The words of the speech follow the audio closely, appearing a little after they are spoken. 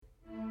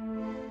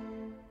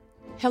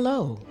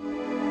Hello.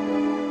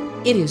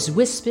 It is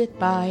Whispered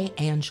by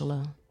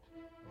Angela.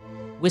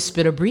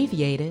 Whispered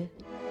abbreviated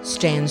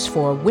stands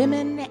for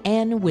Women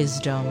and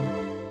Wisdom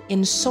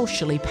in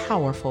Socially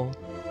Powerful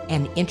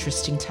and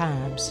Interesting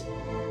Times.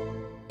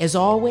 As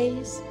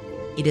always,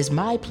 it is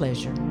my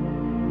pleasure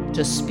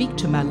to speak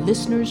to my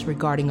listeners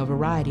regarding a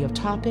variety of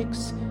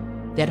topics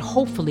that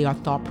hopefully are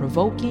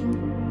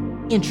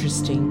thought-provoking,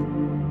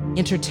 interesting,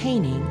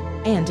 entertaining,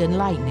 and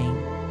enlightening.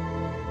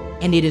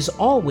 And it is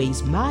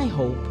always my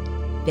hope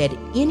that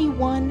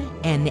anyone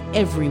and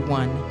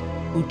everyone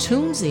who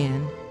tunes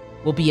in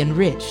will be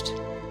enriched,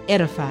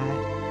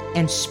 edified,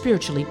 and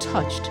spiritually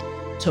touched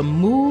to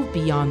move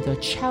beyond the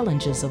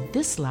challenges of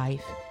this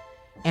life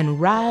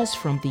and rise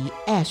from the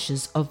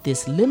ashes of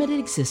this limited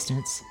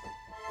existence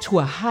to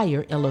a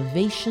higher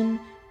elevation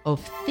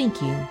of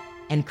thinking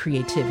and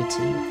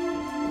creativity.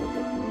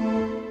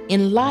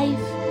 In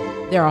life,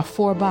 there are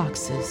 4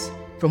 boxes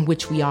from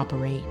which we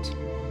operate.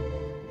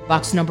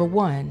 Box number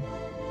 1,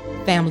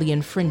 family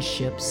and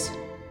friendships.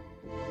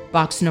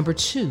 Box number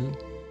 2,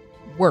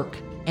 work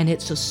and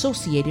its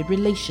associated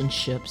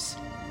relationships.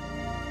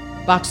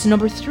 Box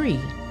number 3,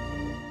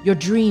 your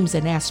dreams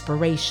and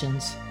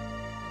aspirations.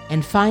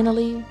 And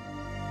finally,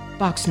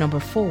 box number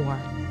 4,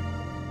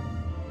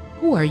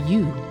 who are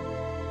you?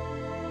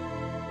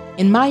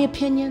 In my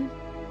opinion,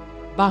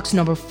 box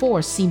number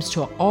 4 seems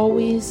to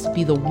always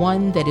be the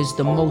one that is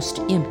the most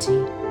empty.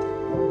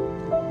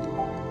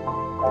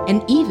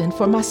 And even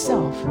for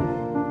myself,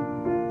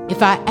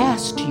 if I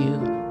asked you,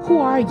 who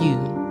are you?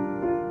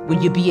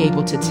 Would you be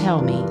able to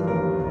tell me?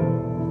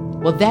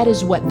 Well, that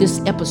is what this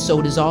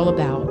episode is all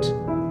about.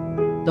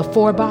 The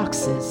 4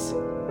 boxes.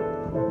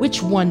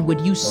 Which one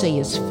would you say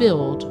is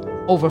filled,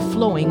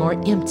 overflowing, or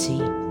empty?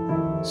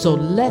 So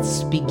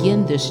let's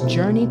begin this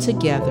journey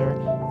together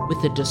with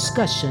the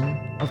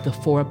discussion of the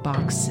 4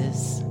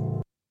 boxes.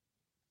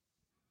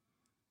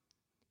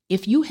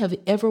 If you have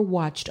ever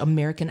watched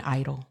American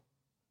Idol,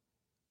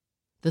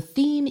 the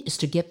theme is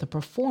to get the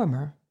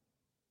performer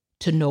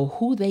to know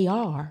who they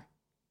are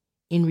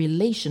in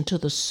relation to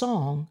the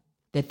song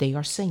that they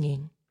are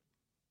singing.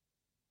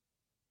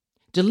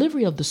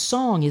 Delivery of the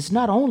song is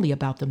not only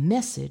about the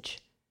message,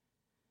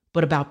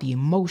 but about the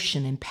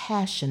emotion and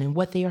passion in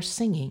what they are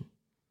singing.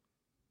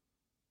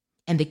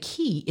 And the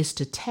key is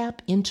to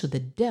tap into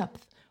the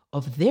depth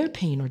of their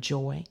pain or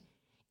joy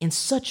in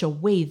such a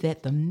way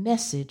that the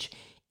message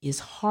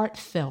is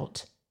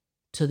heartfelt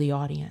to the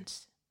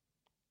audience.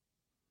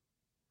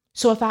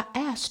 So if I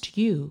asked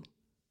you,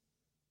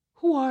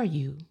 who are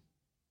you?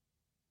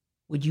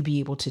 Would you be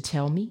able to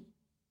tell me?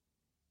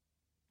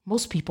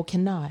 Most people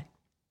cannot.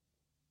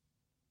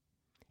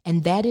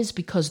 And that is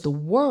because the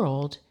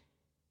world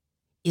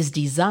is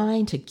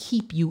designed to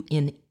keep you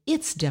in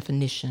its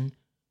definition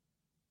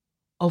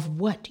of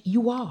what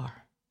you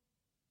are.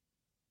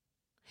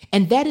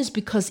 And that is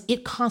because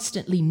it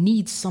constantly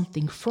needs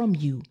something from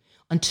you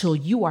until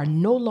you are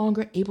no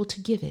longer able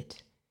to give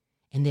it.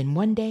 And then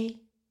one day,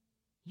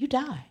 you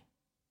die.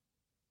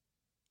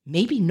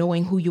 Maybe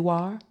knowing who you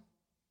are,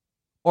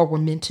 or were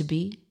meant to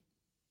be,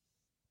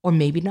 or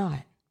maybe not.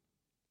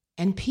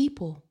 And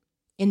people,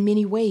 in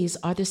many ways,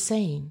 are the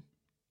same.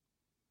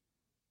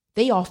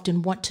 They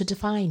often want to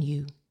define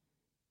you.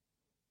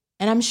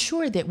 And I'm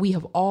sure that we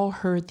have all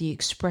heard the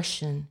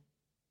expression,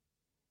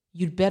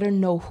 you'd better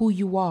know who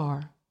you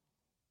are,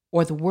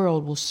 or the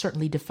world will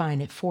certainly define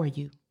it for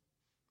you.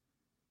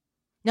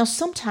 Now,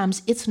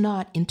 sometimes it's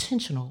not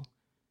intentional.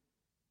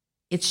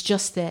 It's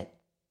just that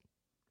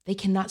they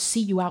cannot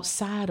see you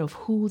outside of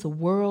who the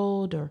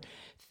world or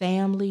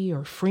family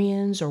or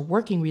friends or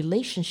working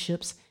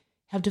relationships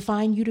have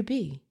defined you to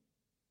be.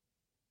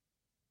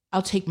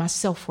 I'll take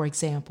myself, for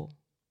example.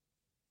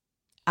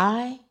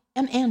 I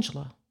am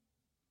Angela.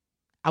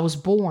 I was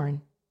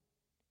born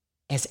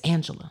as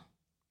Angela.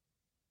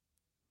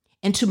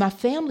 And to my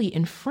family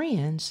and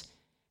friends,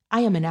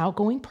 I am an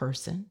outgoing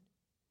person,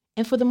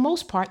 and for the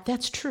most part,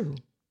 that's true.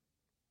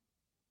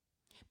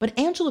 But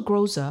Angela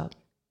grows up,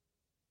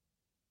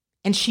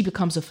 and she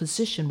becomes a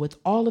physician with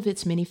all of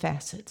its many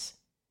facets.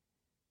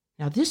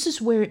 Now, this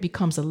is where it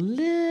becomes a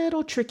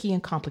little tricky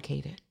and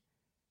complicated.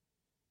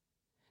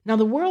 Now,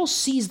 the world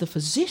sees the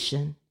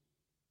physician,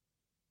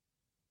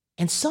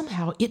 and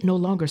somehow it no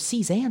longer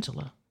sees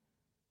Angela,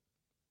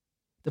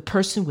 the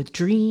person with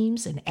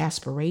dreams and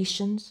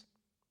aspirations.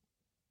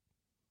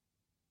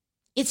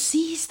 It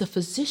sees the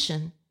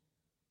physician,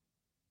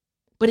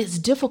 but it's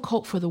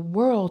difficult for the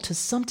world to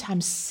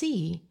sometimes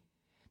see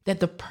that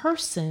the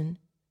person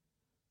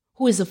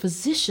who is a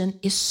physician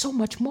is so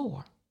much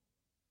more.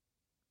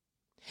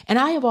 And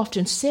I have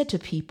often said to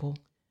people,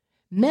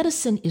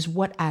 medicine is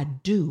what I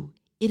do.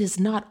 It is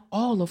not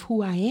all of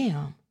who I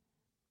am.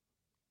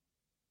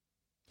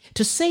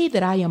 To say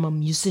that I am a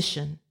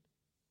musician,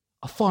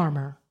 a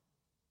farmer,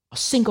 a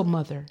single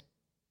mother,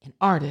 an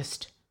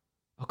artist,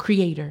 a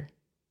creator,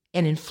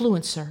 an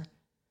influencer,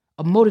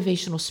 a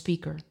motivational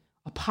speaker,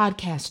 a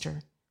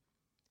podcaster,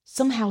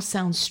 somehow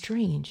sounds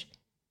strange,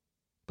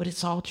 but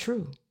it's all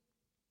true.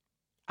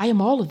 I am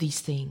all of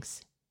these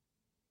things.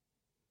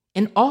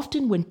 And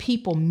often when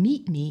people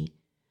meet me,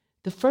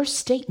 the first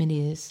statement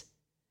is,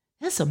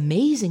 "That's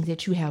amazing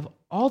that you have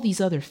all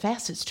these other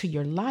facets to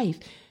your life,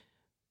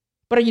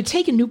 but are you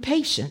taking new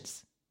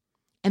patients?"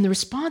 And the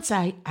response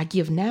I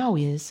give now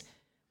is,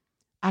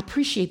 "I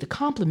appreciate the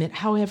compliment.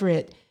 However,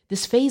 at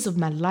this phase of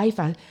my life,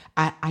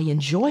 I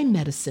enjoy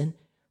medicine,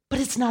 but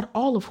it's not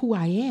all of who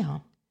I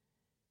am.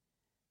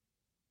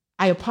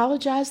 I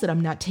apologize that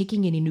I'm not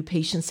taking any new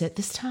patients at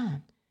this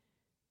time,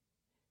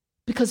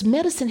 because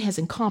medicine has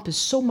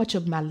encompassed so much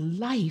of my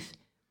life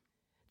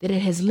that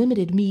it has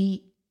limited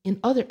me in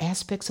other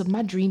aspects of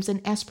my dreams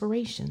and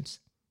aspirations.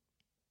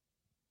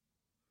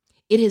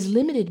 It has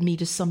limited me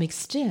to some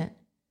extent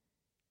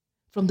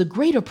from the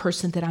greater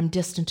person that I'm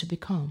destined to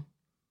become.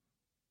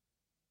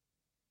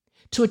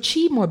 To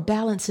achieve more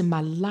balance in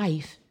my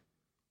life,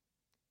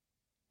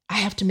 I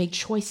have to make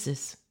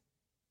choices.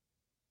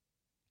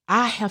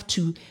 I have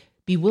to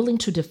be willing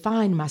to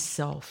define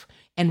myself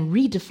and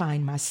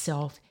redefine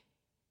myself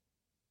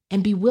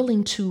and be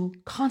willing to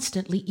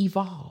constantly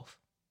evolve.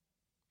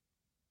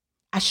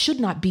 I should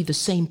not be the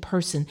same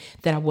person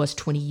that I was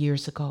 20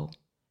 years ago.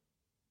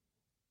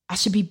 I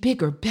should be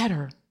bigger,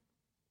 better.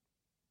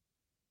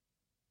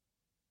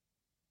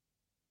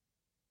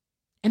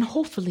 And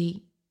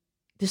hopefully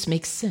this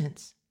makes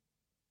sense.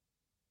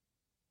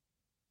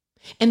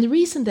 And the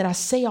reason that I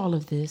say all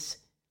of this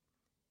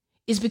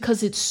is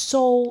because it's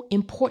so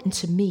important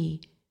to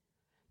me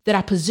that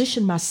I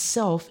position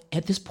myself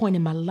at this point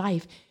in my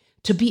life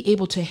to be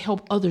able to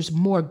help others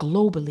more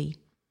globally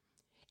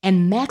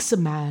and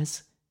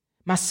maximize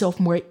myself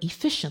more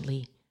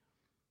efficiently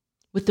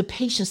with the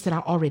patients that I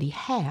already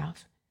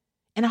have.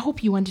 And I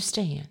hope you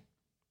understand.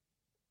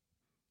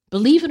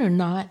 Believe it or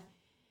not,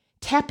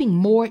 tapping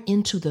more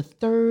into the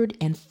third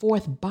and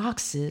fourth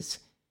boxes,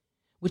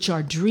 which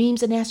are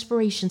dreams and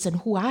aspirations and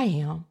who I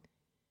am,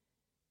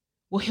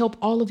 will help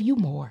all of you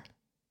more.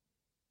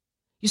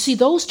 You see,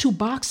 those two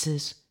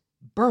boxes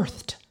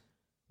birthed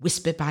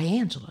Whispered by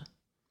Angela,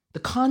 the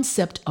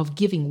concept of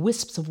giving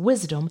wisps of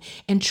wisdom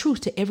and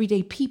truth to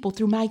everyday people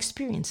through my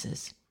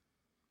experiences.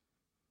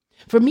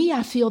 For me,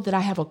 I feel that I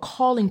have a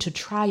calling to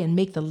try and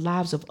make the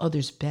lives of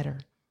others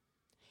better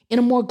in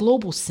a more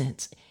global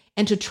sense,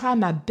 and to try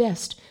my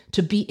best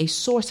to be a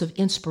source of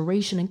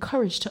inspiration and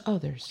courage to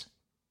others.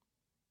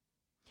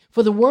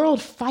 For the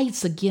world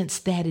fights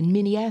against that in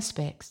many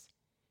aspects.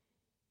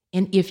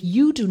 And if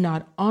you do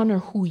not honor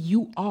who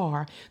you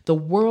are, the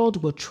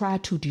world will try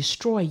to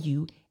destroy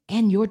you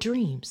and your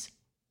dreams.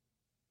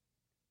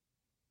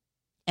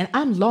 And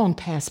I'm long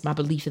past my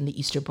belief in the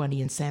Easter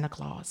Bunny and Santa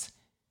Claus.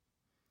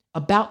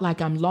 About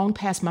like I'm long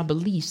past my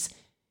beliefs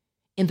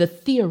in the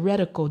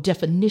theoretical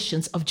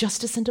definitions of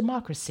justice and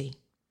democracy.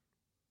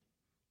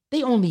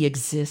 They only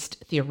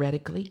exist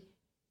theoretically,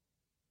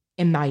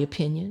 in my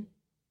opinion,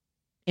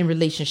 in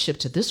relationship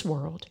to this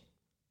world.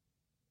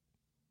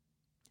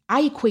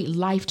 I equate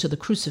life to the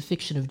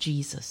crucifixion of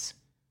Jesus,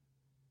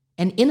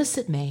 an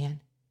innocent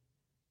man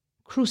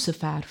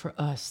crucified for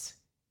us,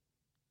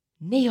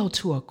 nailed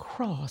to a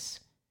cross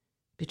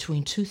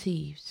between two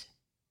thieves.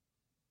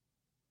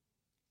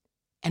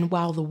 And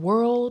while the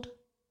world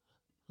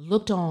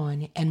looked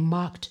on and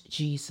mocked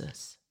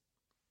Jesus,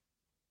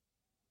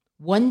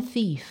 one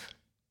thief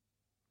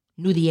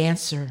knew the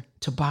answer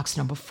to box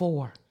number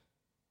 4.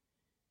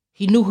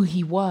 He knew who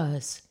he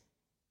was.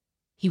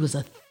 He was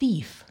a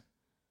thief.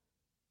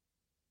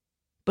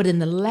 But in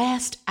the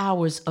last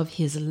hours of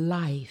his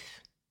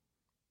life,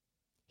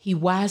 he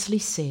wisely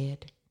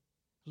said,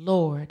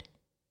 "Lord,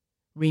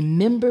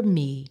 remember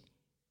me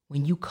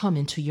when you come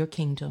into your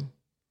kingdom."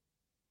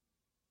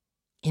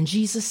 And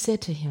Jesus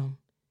said to him,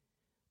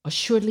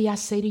 "Assuredly I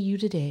say to you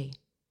today,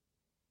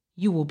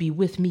 you will be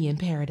with me in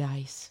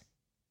paradise."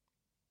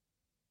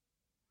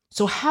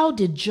 So how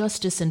did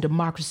justice and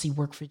democracy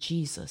work for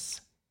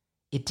Jesus?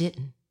 It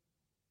didn't.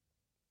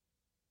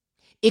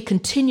 It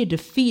continued to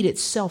feed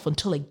itself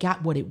until it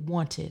got what it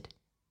wanted.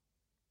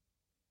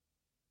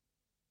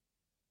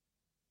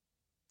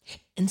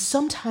 And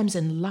sometimes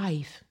in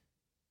life,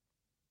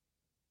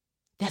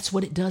 that's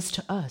what it does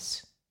to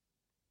us.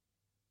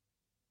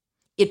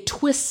 It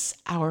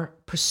twists our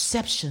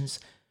perceptions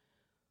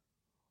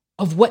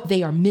of what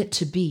they are meant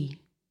to be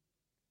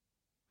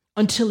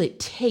until it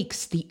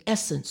takes the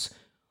essence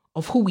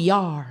of who we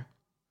are,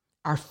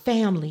 our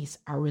families,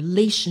 our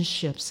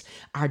relationships,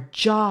 our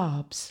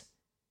jobs.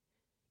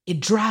 It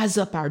dries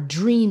up our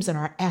dreams and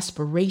our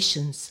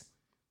aspirations.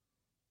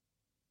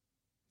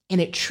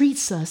 And it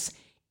treats us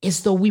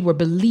as though we were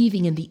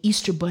believing in the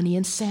Easter Bunny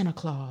and Santa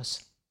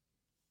Claus.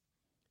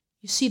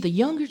 You see, the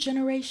younger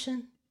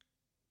generation,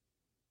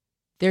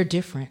 they're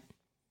different.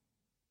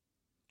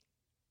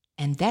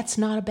 And that's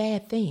not a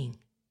bad thing.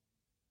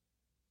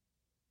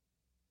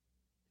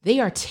 They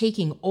are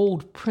taking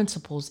old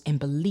principles and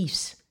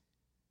beliefs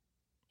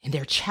and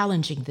they're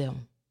challenging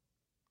them.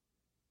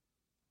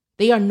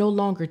 They are no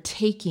longer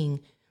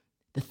taking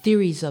the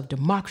theories of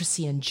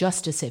democracy and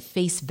justice at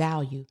face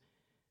value,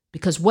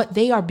 because what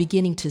they are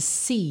beginning to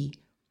see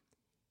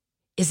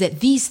is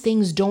that these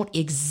things don't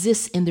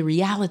exist in the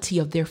reality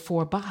of their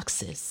four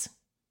boxes.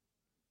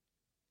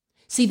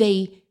 See,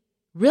 they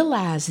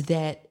realize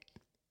that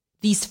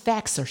these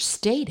facts are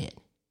stated,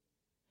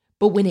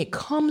 but when it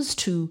comes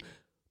to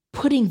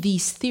putting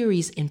these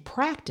theories in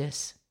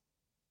practice,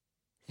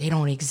 they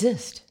don't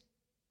exist.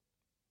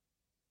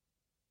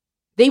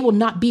 They will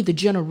not be the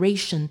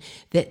generation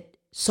that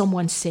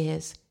someone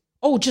says,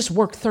 oh, just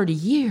work 30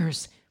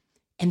 years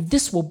and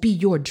this will be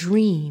your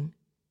dream.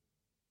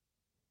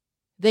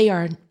 They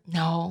are,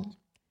 no,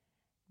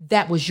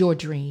 that was your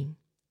dream.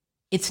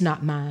 It's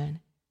not mine.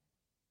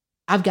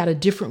 I've got a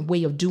different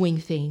way of doing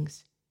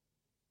things,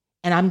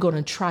 and I'm going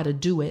to try to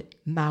do it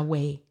my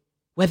way,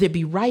 whether it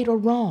be right or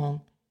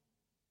wrong.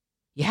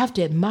 You have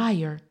to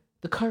admire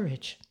the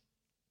courage.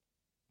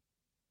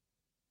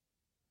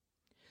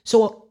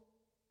 So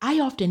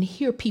I often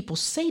hear people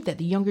say that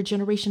the younger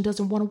generation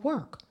doesn't want to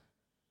work.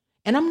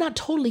 And I'm not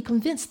totally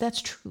convinced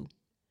that's true.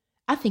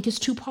 I think it's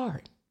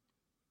two-part.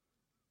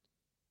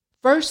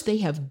 First, they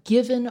have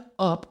given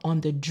up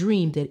on the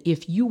dream that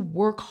if you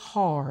work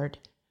hard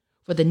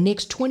for the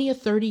next 20 or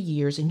 30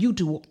 years and you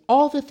do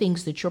all the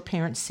things that your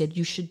parents said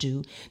you should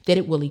do, that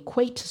it will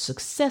equate to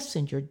success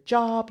in your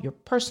job, your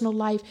personal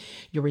life,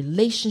 your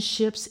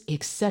relationships,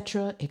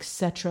 etc.,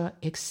 etc.,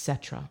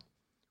 etc.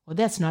 Well,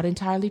 that's not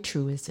entirely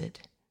true, is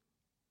it?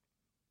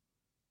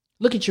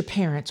 Look at your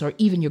parents, or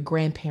even your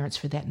grandparents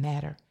for that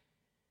matter.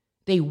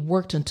 They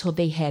worked until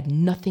they had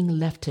nothing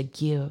left to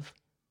give.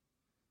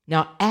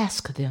 Now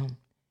ask them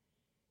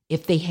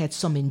if they had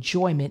some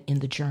enjoyment in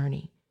the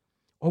journey,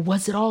 or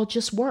was it all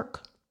just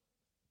work?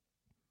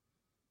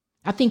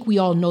 I think we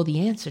all know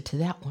the answer to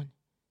that one.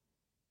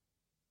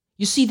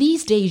 You see,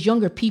 these days,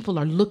 younger people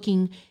are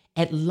looking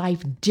at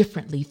life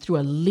differently through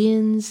a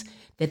lens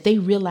that they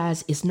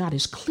realize is not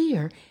as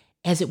clear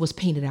as it was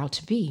painted out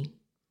to be.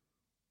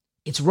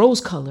 It's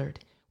rose-colored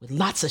with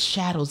lots of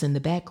shadows in the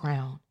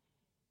background.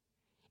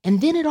 And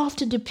then it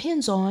often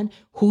depends on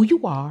who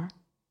you are,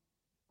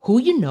 who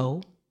you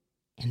know,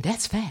 and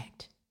that's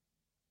fact.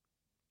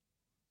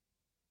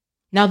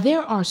 Now,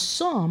 there are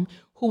some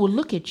who will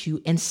look at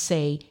you and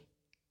say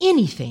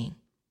anything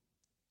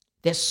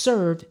that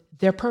served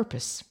their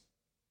purpose.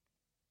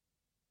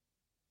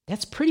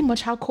 That's pretty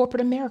much how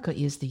corporate America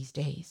is these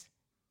days.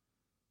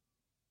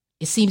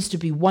 It seems to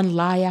be one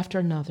lie after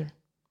another.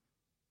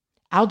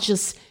 I'll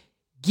just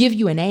give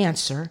you an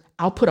answer.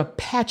 I'll put a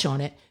patch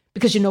on it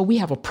because, we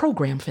have a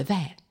program for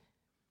that.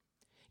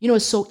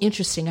 It's so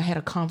interesting. I had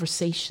a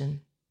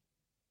conversation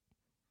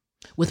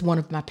with one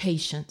of my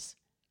patients,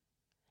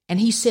 and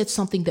he said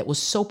something that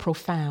was so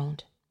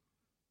profound.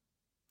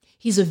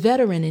 He's a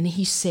veteran, and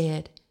he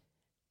said,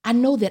 I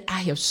know that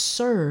I have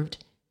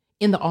served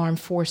in the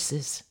armed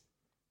forces,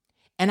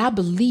 and I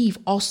believe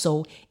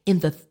also in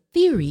the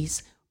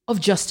theories of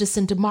justice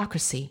and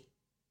democracy.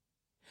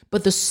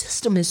 But the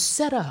system is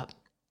set up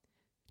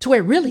to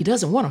where it really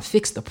doesn't want to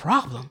fix the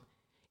problem.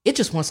 It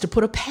just wants to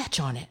put a patch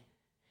on it.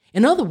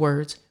 In other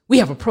words, we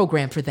have a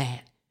program for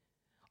that.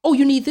 Oh,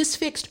 you need this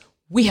fixed?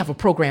 We have a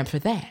program for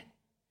that.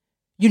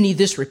 You need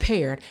this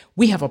repaired?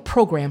 We have a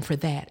program for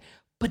that.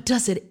 But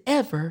does it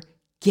ever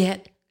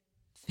get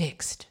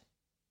fixed?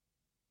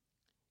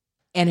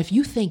 And if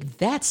you think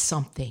that's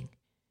something,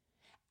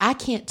 I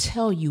can't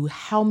tell you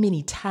how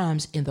many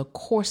times in the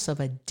course of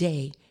a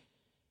day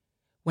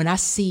when I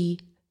see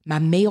my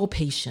male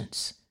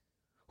patients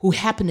who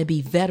happen to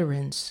be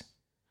veterans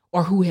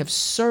or who have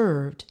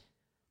served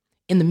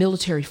in the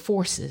military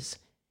forces,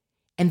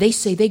 and they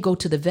say they go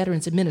to the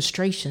Veterans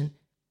Administration,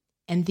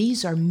 and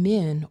these are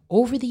men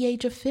over the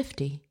age of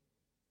 50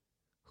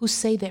 who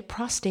say that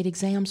prostate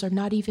exams are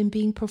not even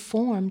being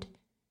performed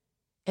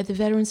at the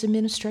Veterans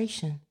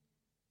Administration.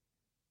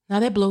 Now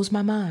that blows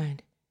my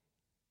mind.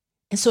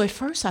 And so at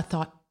first I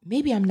thought,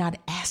 maybe I'm not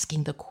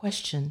asking the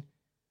question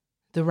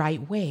the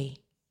right way.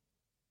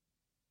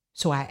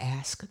 So I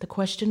asked the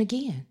question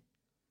again.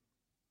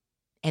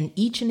 And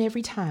each and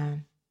every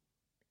time,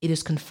 it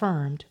is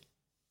confirmed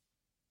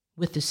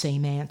with the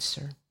same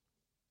answer.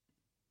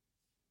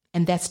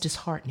 And that's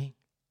disheartening.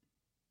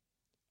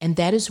 And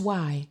that is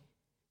why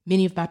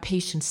many of my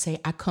patients say,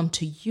 I come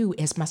to you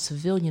as my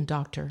civilian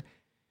doctor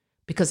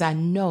because I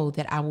know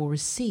that I will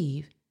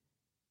receive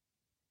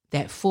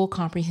that full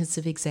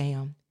comprehensive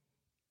exam,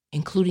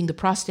 including the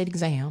prostate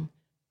exam,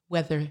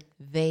 whether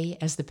they,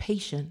 as the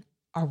patient,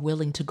 are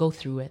willing to go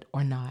through it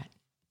or not.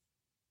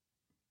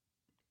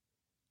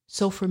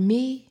 So for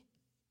me,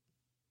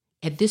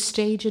 at this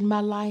stage in my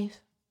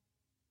life,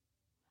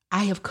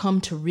 I have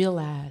come to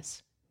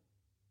realize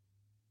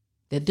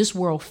that this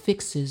world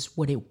fixes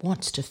what it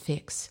wants to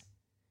fix,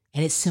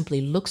 and it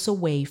simply looks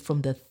away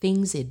from the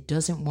things it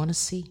doesn't want to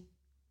see.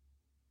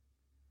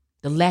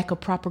 The lack of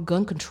proper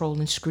gun control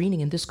and screening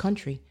in this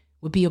country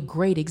would be a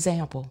great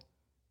example.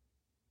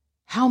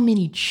 How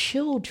many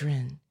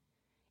children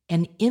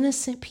and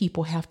innocent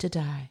people have to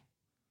die?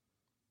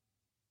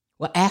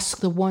 Well, ask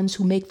the ones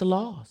who make the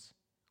laws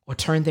or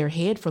turn their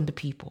head from the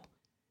people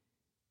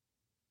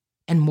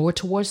and more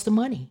towards the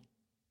money.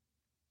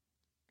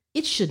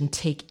 It shouldn't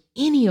take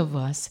any of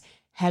us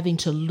having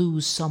to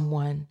lose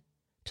someone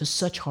to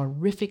such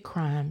horrific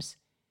crimes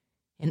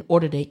in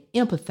order to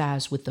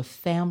empathize with the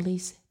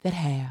families that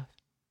have.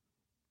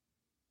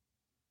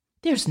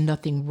 There's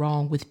nothing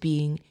wrong with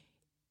being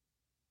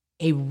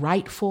a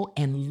rightful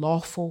and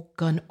lawful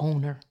gun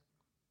owner.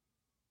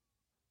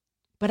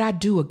 But I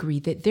do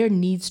agree that there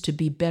needs to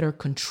be better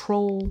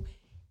control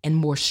and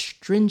more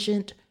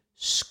stringent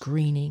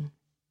screening.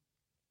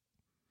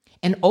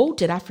 And oh,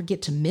 did I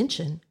forget to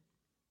mention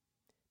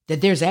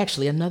that there's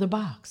actually another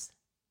box.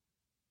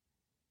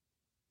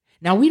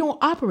 Now, we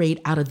don't operate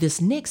out of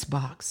this next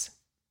box.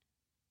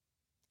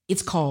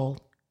 It's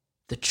called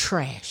the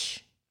trash.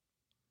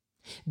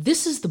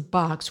 This is the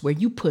box where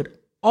you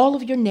put all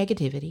of your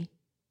negativity,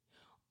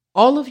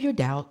 all of your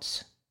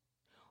doubts,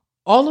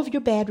 all of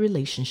your bad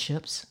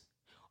relationships,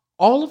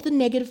 all of the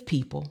negative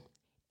people,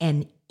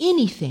 and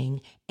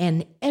anything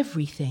and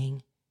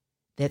everything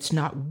that's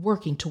not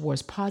working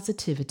towards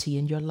positivity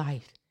in your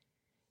life.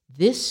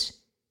 This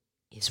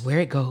is where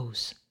it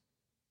goes,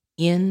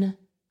 in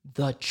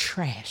the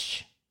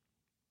trash.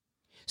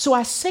 So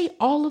I say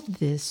all of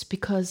this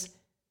because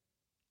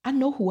I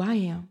know who I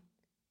am.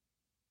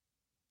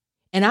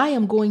 And I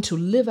am going to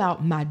live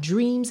out my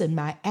dreams and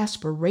my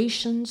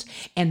aspirations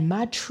and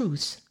my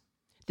truths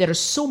that are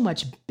so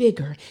much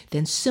bigger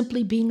than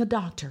simply being a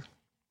doctor.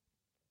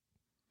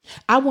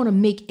 I want to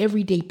make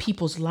everyday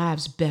people's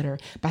lives better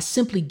by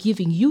simply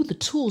giving you the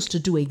tools to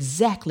do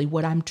exactly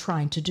what I'm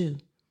trying to do.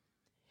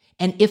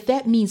 And if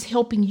that means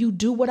helping you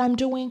do what I'm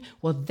doing,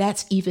 well,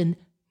 that's even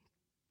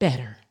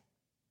better.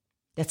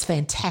 That's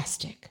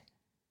fantastic.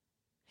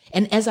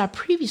 And as I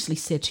previously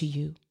said to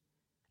you,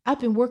 I've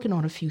been working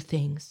on a few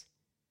things,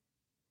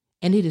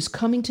 and it is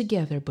coming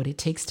together, but it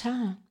takes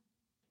time.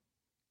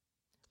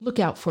 Look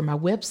out for my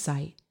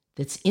website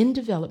that's in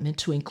development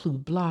to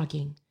include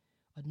blogging,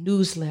 a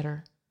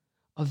newsletter,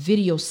 a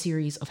video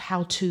series of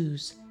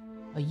how-tos,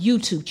 a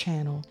YouTube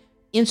channel,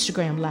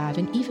 Instagram Live,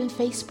 and even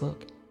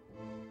Facebook,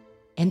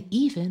 and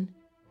even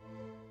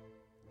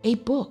a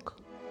book.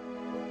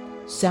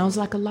 Sounds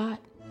like a lot?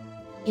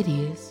 It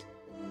is.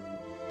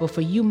 But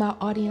for you, my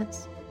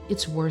audience,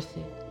 it's worth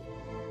it.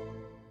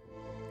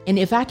 And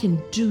if I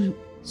can do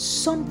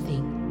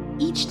something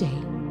each day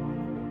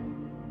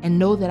and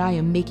know that I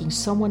am making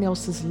someone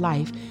else's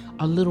life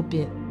a little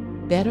bit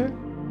better,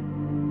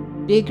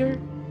 bigger,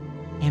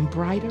 and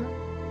brighter,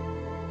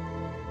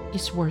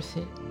 it's worth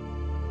it.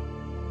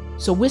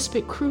 So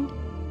Whispered Crew,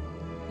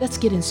 let's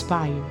get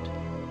inspired.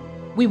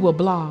 We will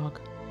blog.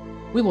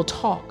 We will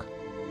talk.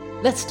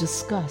 Let's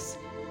discuss.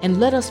 And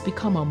let us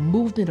become a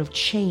movement of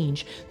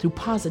change through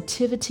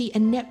positivity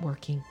and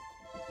networking.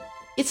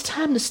 It's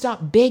time to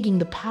stop begging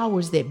the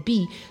powers that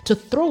be to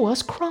throw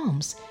us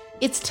crumbs.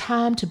 It's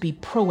time to be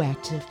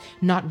proactive,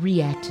 not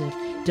reactive.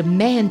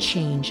 Demand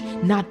change,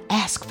 not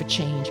ask for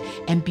change,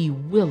 and be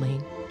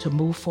willing to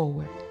move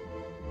forward.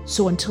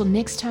 So until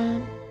next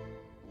time,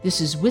 this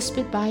is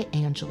Whispered by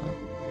Angela.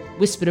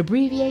 Whispered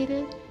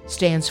abbreviated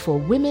stands for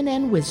Women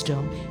and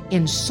Wisdom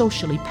in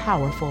Socially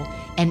Powerful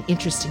and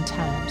Interesting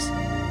Times.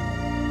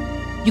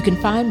 You can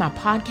find my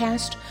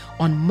podcast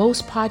on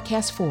most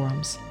podcast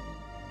forums: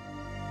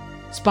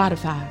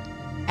 Spotify,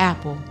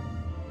 Apple,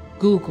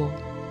 Google,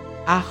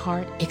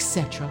 iHeart,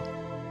 etc.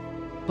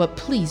 But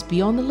please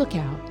be on the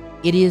lookout.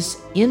 It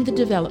is in the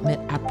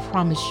development, I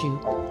promise you.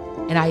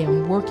 And I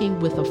am working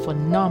with a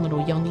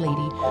phenomenal young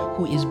lady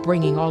who is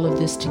bringing all of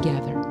this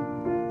together.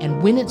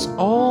 And when it's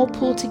all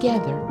pulled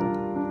together,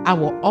 I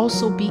will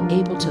also be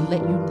able to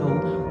let you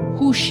know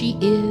who she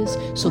is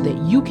so that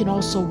you can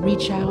also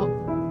reach out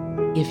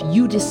if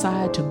you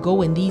decide to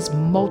go in these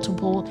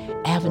multiple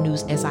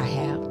avenues as I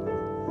have.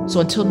 So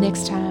until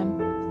next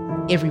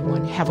time,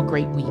 everyone have a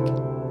great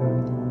week.